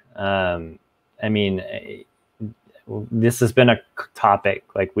sector. I mean, this has been a topic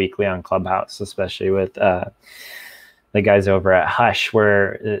like weekly on Clubhouse, especially with the guys over at Hush,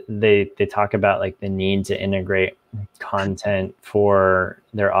 where they talk about like the need to integrate content for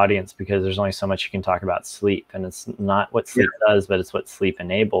their audience because there's only so much you can talk about sleep, and it's not what sleep does, but it's what sleep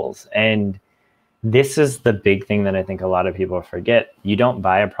enables. And this is the big thing that I think a lot of people forget. You don't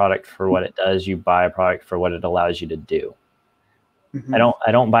buy a product for what it does. You buy a product for what it allows you to do. Mm-hmm.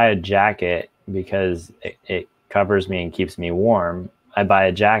 I don't buy a jacket because it covers me and keeps me warm. I buy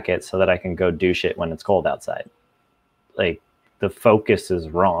a jacket so that I can go do shit when it's cold outside. Like, the focus is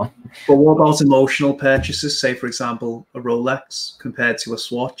wrong. But what about emotional purchases? Say, for example, a Rolex compared to a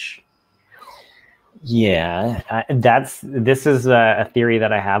Swatch? Yeah, this is a theory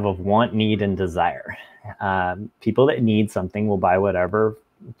that I have of want, need, and desire. People that need something will buy whatever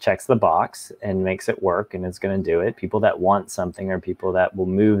checks the box and makes it work and is going to do it. People that want something are people that will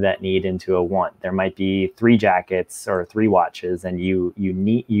move that need into a want. There might be 3 jackets or 3 watches, and you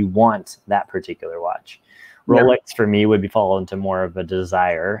want that particular watch. Rolex for me would fall into more of a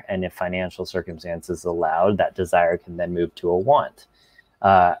desire, and if financial circumstances allowed, that desire can then move to a want.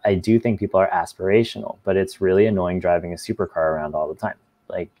 I do think people are aspirational, but it's really annoying driving a supercar around all the time.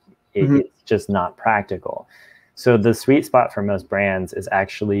 Like it's just not practical. So the sweet spot for most brands is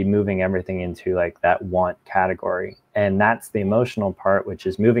actually moving everything into like that want category. And that's the emotional part, which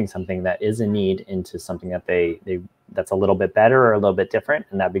is moving something that is a need into something that that's a little bit better or a little bit different.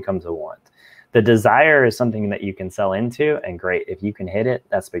 And that becomes a want. The desire is something that you can sell into, and great. If you can hit it,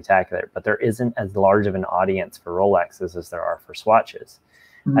 that's spectacular. But there isn't as large of an audience for Rolexes as there are for Swatches.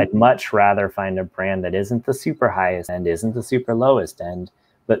 Mm-hmm. I'd much rather find a brand that isn't the super highest end, isn't the super lowest end,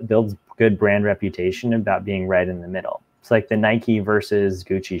 but builds good brand reputation about being right in the middle. It's like the Nike versus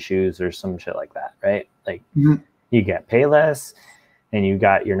Gucci shoes or some shit like that, right? Like you get Payless, and you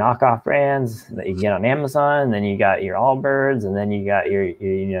got your knockoff brands that you get on Amazon, and then you got your Allbirds, and then you got your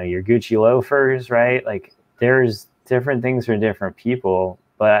Gucci loafers, right? Like there's different things for different people,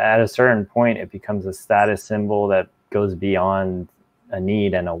 but at a certain point, it becomes a status symbol that goes beyond a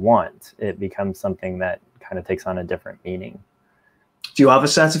need and a want. It becomes something that kind of takes on a different meaning. Do you have a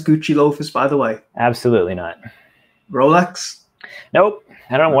set of Gucci loafers, by the way? Absolutely not. Rolex? Nope.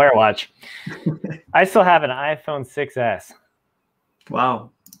 I don't wear a watch. I still have an iPhone 6S. Wow.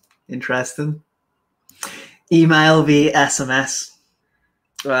 Interesting. Email via SMS.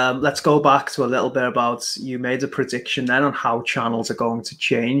 Let's go back to a little bit about, you made a prediction then on how channels are going to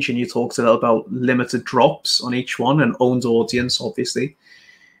change, and you talked a little about limited drops on each one and owned audience, obviously.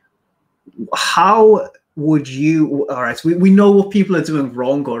 How would you, all right, we know what people are doing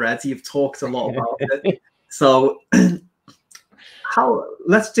wrong already. You've talked a lot about it. So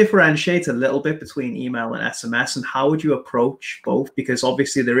let's differentiate a little bit between email and SMS, and how would you approach both? Because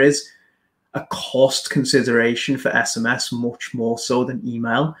obviously there is a cost consideration for SMS much more so than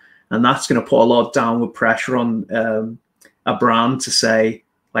email, and that's going to put a lot of downward pressure on a brand to say,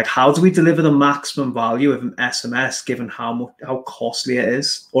 like, how do we deliver the maximum value of an SMS given how costly it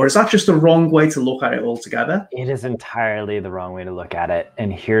is? Or is that just the wrong way to look at it altogether? It is entirely the wrong way to look at it.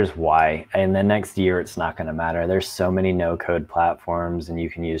 And here's why. In the next year, it's not going to matter. There's so many no-code platforms, and you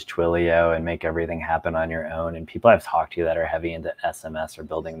can use Twilio and make everything happen on your own. And people I've talked to that are heavy into SMS are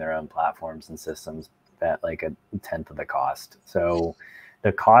building their own platforms and systems at like a tenth of the cost. So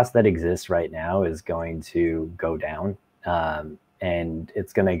the cost that exists right now is going to go down. And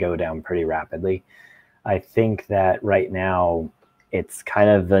it's going to go down pretty rapidly. I think that right now it's kind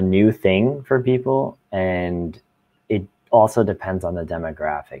of the new thing for people, and it also depends on the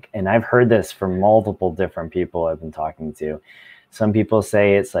demographic. And I've heard this from multiple different people I've been talking to. Some people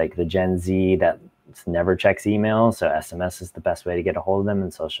say it's like the Gen Z that never checks email, so SMS is the best way to get a hold of them,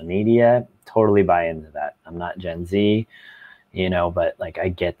 and social media. Totally buy into that. I'm not Gen Z, you know, but like I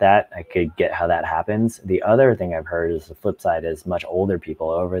get that. I could get how that happens. The other thing I've heard is the flip side is much older people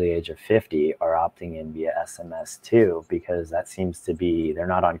over the age of 50 are opting in via SMS too, because that seems to be, they're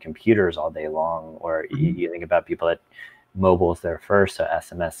not on computers all day long, or you think about people that mobile is their first, so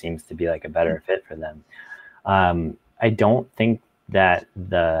SMS seems to be like a better fit for them. I don't think that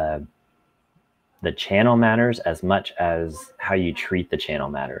the channel matters as much as how you treat the channel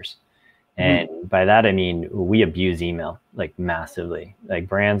matters. And by that, I mean, we abuse email like massively. Like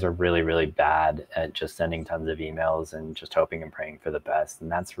brands are really, really bad at just sending tons of emails and just hoping and praying for the best.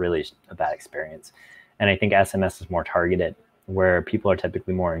 And that's really a bad experience. And I think SMS is more targeted, where people are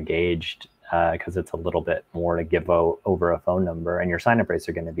typically more engaged because it's a little bit more to give over a phone number, and your sign-up rates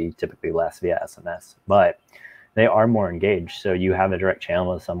are going to be typically less via SMS, but they are more engaged. So you have a direct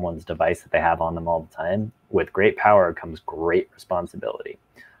channel with someone's device that they have on them all the time. With great power comes great responsibility.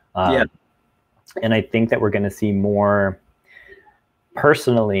 And I think that we're going to see more.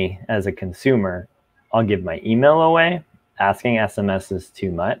 Personally, as a consumer, I'll give my email away. Asking SMS is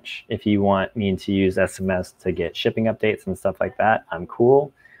too much. If you want me to use SMS to get shipping updates and stuff like that, I'm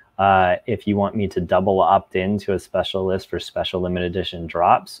cool. If you want me to double opt in to a special list for special limited edition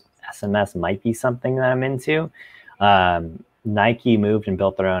drops, SMS might be something that I'm into. Nike moved and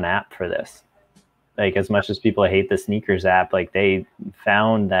built their own app for this. Like, as much as people hate the sneakers app, like they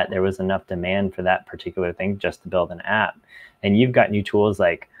found that there was enough demand for that particular thing just to build an app. And you've got new tools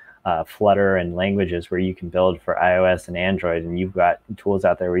like Flutter and languages where you can build for iOS and Android, and you've got tools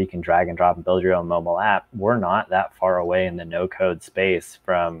out there where you can drag and drop and build your own mobile app. We're not that far away in the no-code space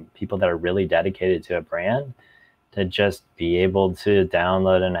from people that are really dedicated to a brand to just be able to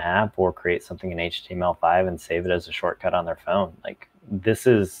download an app or create something in HTML5 and save it as a shortcut on their phone. Like, this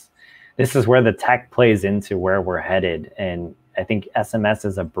is where the tech plays into where we're headed. And I think SMS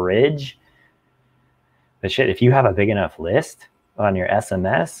is a bridge. But shit, if you have a big enough list on your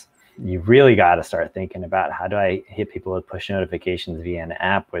SMS, you really got to start thinking about, how do I hit people with push notifications via an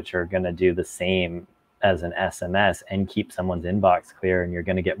app, which are going to do the same as an SMS and keep someone's inbox clear, and you're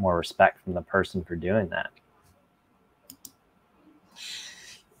going to get more respect from the person for doing that.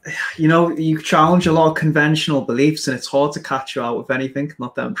 You know, you challenge a lot of conventional beliefs, and it's hard to catch you out with anything.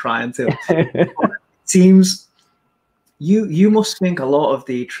 Not that I'm trying to. It seems you must think a lot of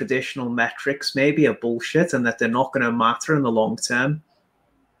the traditional metrics maybe are bullshit and that they're not going to matter in the long term.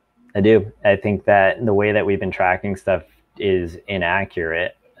 I do. I think that the way that we've been tracking stuff is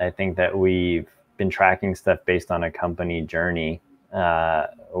inaccurate. I think that we've been tracking stuff based on a company journey,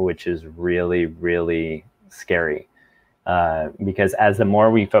 which is really, really scary. Because as the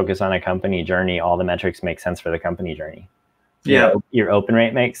more we focus on a company journey, all the metrics make sense for the company journey. Yeah, your open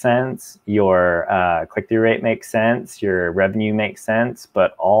rate makes sense, your click-through rate makes sense, your revenue makes sense,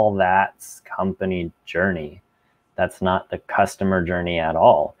 but all that's company journey. That's not the customer journey at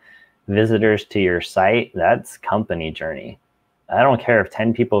all. Visitors to your site, that's company journey. I don't care if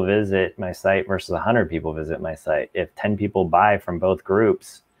 10 people visit my site versus 100 people visit my site. If 10 people buy from both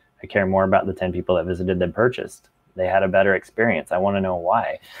groups, I care more about the 10 people that visited than purchased. They had a better experience. I want to know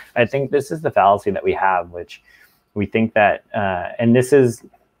why. I think this is the fallacy that we have, which we think that, and this is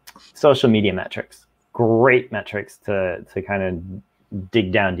social media metrics, great metrics to kind of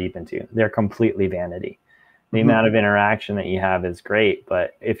dig down deep into. They're completely vanity. The amount of interaction that you have is great,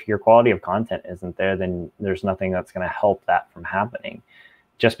 but if your quality of content isn't there, then there's nothing that's going to help that from happening.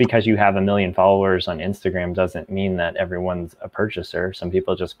 Just because you have 1 million followers on Instagram doesn't mean that everyone's a purchaser. Some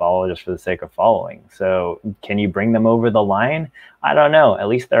people just follow just for the sake of following. So can you bring them over the line? I don't know. At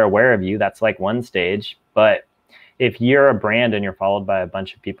least they're aware of you. That's like one stage. But if you're a brand and you're followed by a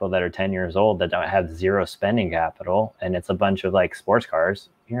bunch of people that are 10 years old that don't have zero spending capital, and it's a bunch of like sports cars,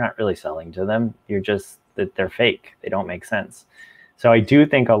 you're not really selling to them. You're just, that they're fake. They don't make sense. So I do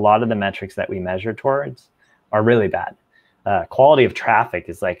think a lot of the metrics that we measure towards are really bad. Quality of traffic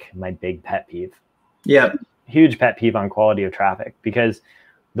is like my big pet peeve. Yeah. Huge pet peeve on quality of traffic, because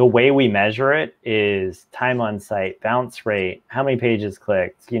the way we measure it is time on site, bounce rate, how many pages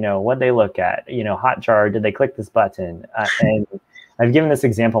clicked, what they look at, Hotjar, did they click this button? And I've given this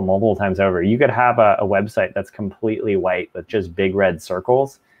example multiple times over. You could have a website that's completely white with just big red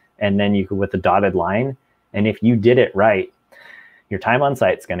circles, and then you could with a dotted line. And if you did it right, your time on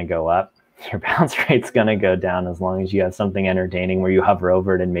site is going to go up. Your bounce rate's going to go down, as long as you have something entertaining where you hover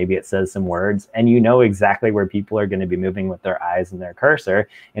over it and maybe it says some words, and you know exactly where people are going to be moving with their eyes and their cursor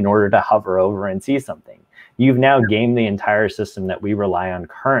in order to hover over and see something. You've now gamed the entire system that we rely on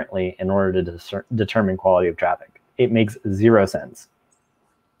currently in order to determine quality of traffic. It makes zero sense.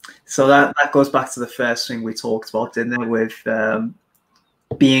 So that goes back to the first thing we talked about, didn't it, with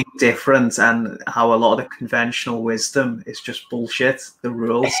being different, and how a lot of the conventional wisdom is just bullshit, the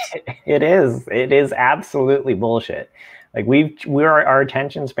rules. It is absolutely bullshit. Like our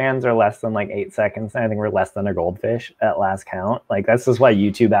attention spans are less than like 8 seconds. I think we're less than a goldfish at last count. Like that's just why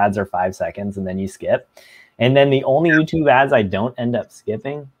YouTube ads are 5 seconds and then you skip. And then the only YouTube ads I don't end up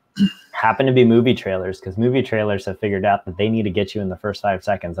skipping happen to be movie trailers, because movie trailers have figured out that they need to get you in the first 5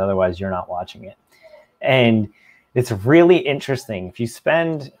 seconds. Otherwise you're not watching it. And it's really interesting. If you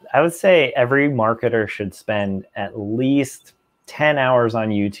spend, I would say every marketer should spend at least 10 hours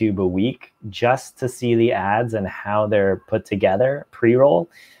on YouTube a week just to see the ads and how they're put together pre-roll,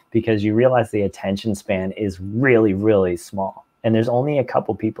 because you realize the attention span is really, really small. And there's only a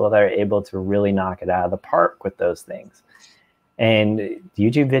couple people that are able to really knock it out of the park with those things. And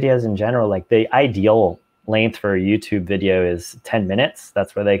YouTube videos in general, like the ideal length for a YouTube video is 10 minutes.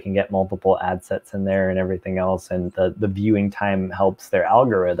 That's where they can get multiple ad sets in there and everything else. And the viewing time helps their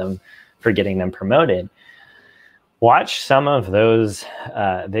algorithm for getting them promoted. Watch some of those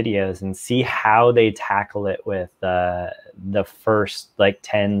videos and see how they tackle it with the first like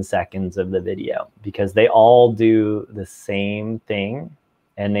 10 seconds of the video, because they all do the same thing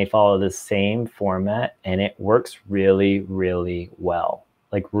and they follow the same format, and it works really, really well.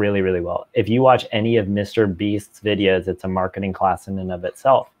 Like really, really well. If you watch any of Mr. Beast's videos, it's a marketing class in and of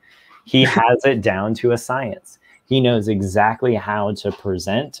itself. He has it down to a science. He knows exactly how to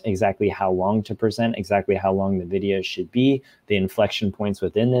present, exactly how long to present, exactly how long the videos should be, the inflection points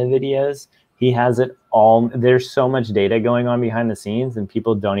within the videos. He has it all. There's so much data going on behind the scenes, and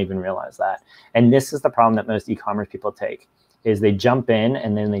people don't even realize that. And this is the problem that most e-commerce people take, is they jump in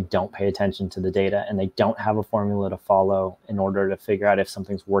and then they don't pay attention to the data, and they don't have a formula to follow in order to figure out if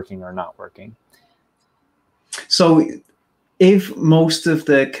something's working or not working. So if most of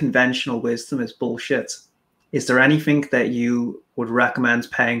the conventional wisdom is bullshit, is there anything that you would recommend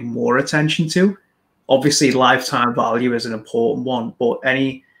paying more attention to? Obviously, lifetime value is an important one, but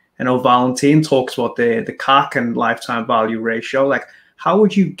Valentine talks about the CAC and lifetime value ratio. Like, how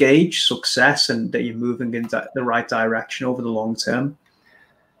would you gauge success and that you're moving in the right direction over the long term?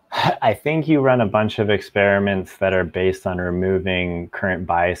 I think you run a bunch of experiments that are based on removing current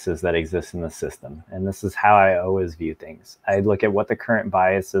biases that exist in the system. And this is how I always view things. I look at what the current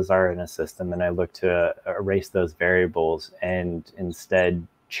biases are in a system, and I look to erase those variables and instead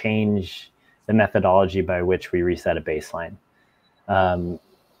change the methodology by which we reset a baseline.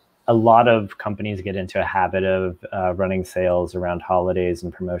 A lot of companies get into a habit of running sales around holidays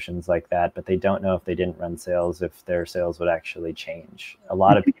and promotions like that, but they don't know if they didn't run sales, if their sales would actually change. A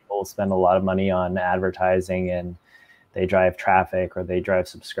lot of people spend a lot of money on advertising, and they drive traffic or they drive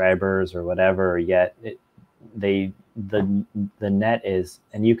subscribers or whatever, yet the net is,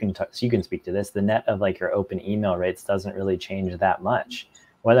 and you can speak to this, the net of like your open email rates doesn't really change that much.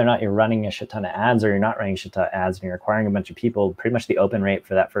 Whether or not you're running a shit ton of ads or you're not running a shit ton of ads and you're acquiring a bunch of people, pretty much the open rate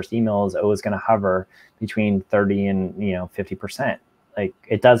for that first email is always going to hover between 30 and 50%. Like,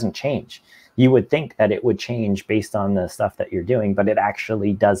 it doesn't change. You would think that it would change based on the stuff that you're doing, but it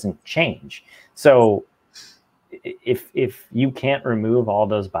actually doesn't change. So if you can't remove all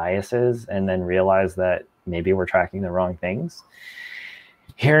those biases and then realize that maybe we're tracking the wrong things,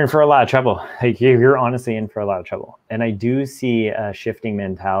 you're in for a lot of trouble. Like, you're honestly in for a lot of trouble. And I do see a shifting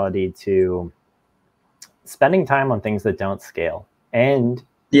mentality to spending time on things that don't scale and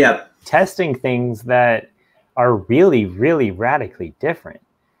testing things that are really, really radically different.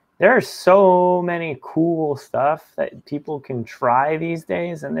 There are so many cool stuff that people can try these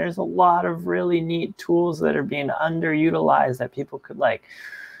days. And there's a lot of really neat tools that are being underutilized that people could like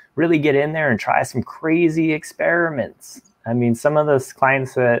really get in there and try some crazy experiments. I mean, some of those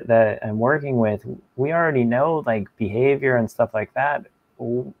clients that I'm working with, we already know like behavior and stuff like that.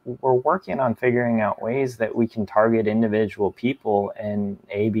 We're working on figuring out ways that we can target individual people and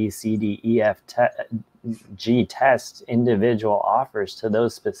A, B, C, D, E, F test individual offers to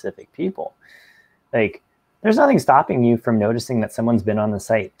those specific people. Like, there's nothing stopping you from noticing that someone's been on the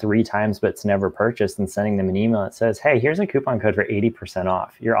site 3 times but's never purchased, and sending them an email that says, hey, here's a coupon code for 80%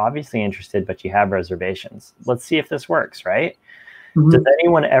 off. You're obviously interested, but you have reservations. Let's see if this works, right? Does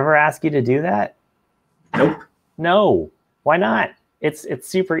anyone ever ask you to do that? Nope. No. Why not? It's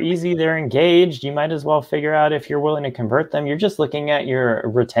super easy. They're engaged. You might as well figure out if you're willing to convert them. You're just looking at your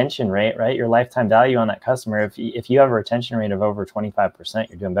retention rate, right? Your lifetime value on that customer. If you have a retention rate of over 25%,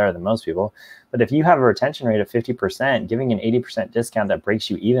 you're doing better than most people. But if you have a retention rate of 50%, giving an 80% discount that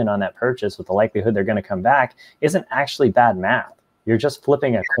breaks you even on that purchase with the likelihood they're going to come back isn't actually bad math. You're just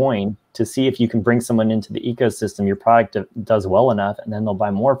flipping a coin to see if you can bring someone into the ecosystem, your product does well enough, and then they'll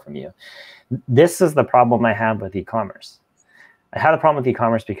buy more from you. This is the problem I have with e-commerce. I had a problem with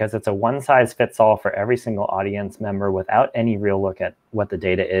e-commerce because it's a one-size-fits-all for every single audience member without any real look at what the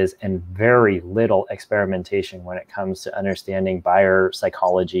data is, and very little experimentation when it comes to understanding buyer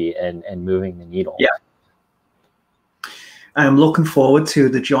psychology and moving the needle. Yeah. I'm looking forward to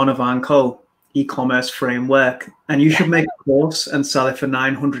the Jon Ivanco e-commerce framework, and you should make a course and sell it for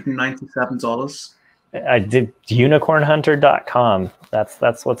 $997. I did unicornhunter.com.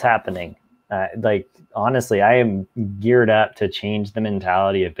 That's what's happening. Like, honestly, I am geared up to change the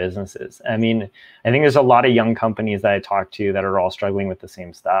mentality of businesses. I mean, I think there's a lot of young companies that I talk to that are all struggling with the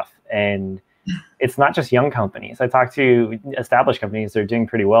same stuff. And it's not just young companies. I talk to established companies that are doing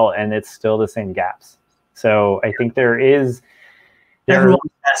pretty well, and it's still the same gaps. So I think everyone's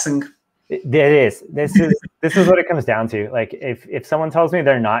guessing. It is. This is what it comes down to. Like, if someone tells me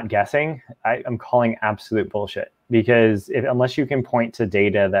they're not guessing, I'm calling absolute bullshit. Because unless you can point to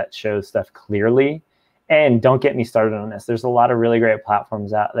data that shows stuff clearly, and don't get me started on this, there's a lot of really great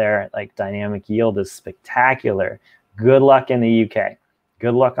platforms out there. Like Dynamic Yield is spectacular. Good luck in the UK.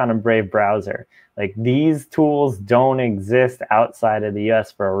 Good luck on a Brave browser. Like, these tools don't exist outside of the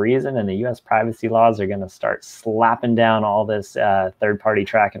US for a reason, and the US privacy laws are going to start slapping down all this third-party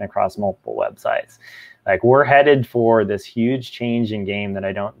tracking across multiple websites. Like, we're headed for this huge change in game that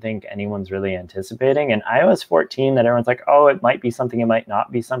I don't think anyone's really anticipating. And iOS 14, that everyone's like, oh, it might be something, it might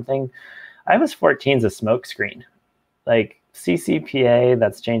not be something. iOS 14 is a smokescreen. Like, CCPA,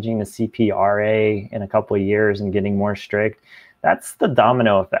 that's changing to CPRA in a couple of years and getting more strict. That's the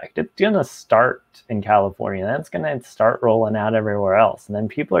domino effect. It's going to start in California. Then it's going to start rolling out everywhere else. And then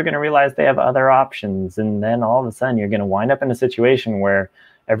people are going to realize they have other options. And then all of a sudden, you're going to wind up in a situation where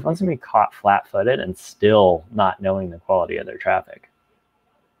everyone's going to be caught flat-footed and still not knowing the quality of their traffic.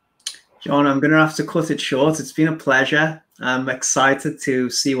 Jon, I'm going to have to cut it short. It's been a pleasure. I'm excited to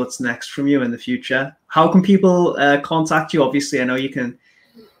see what's next from you in the future. How can people contact you? Obviously, I know you can.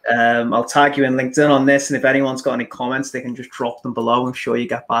 I'll tag you in LinkedIn on this, and if anyone's got any comments, they can just drop them below. I'm sure you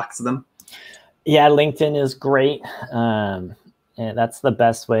get back to them. Yeah, LinkedIn is great. And that's the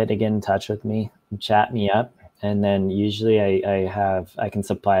best way to get in touch with me. Chat me up. And then usually I can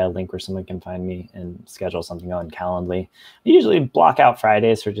supply a link where someone can find me and schedule something on Calendly. I usually block out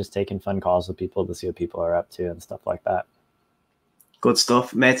Fridays for just taking fun calls with people to see what people are up to and stuff like that. Good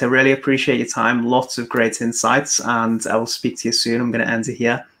stuff, mate. I really appreciate your time. Lots of great insights, and I will speak to you soon. I'm going to end it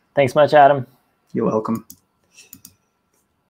here. Thanks much, Adam. You're welcome.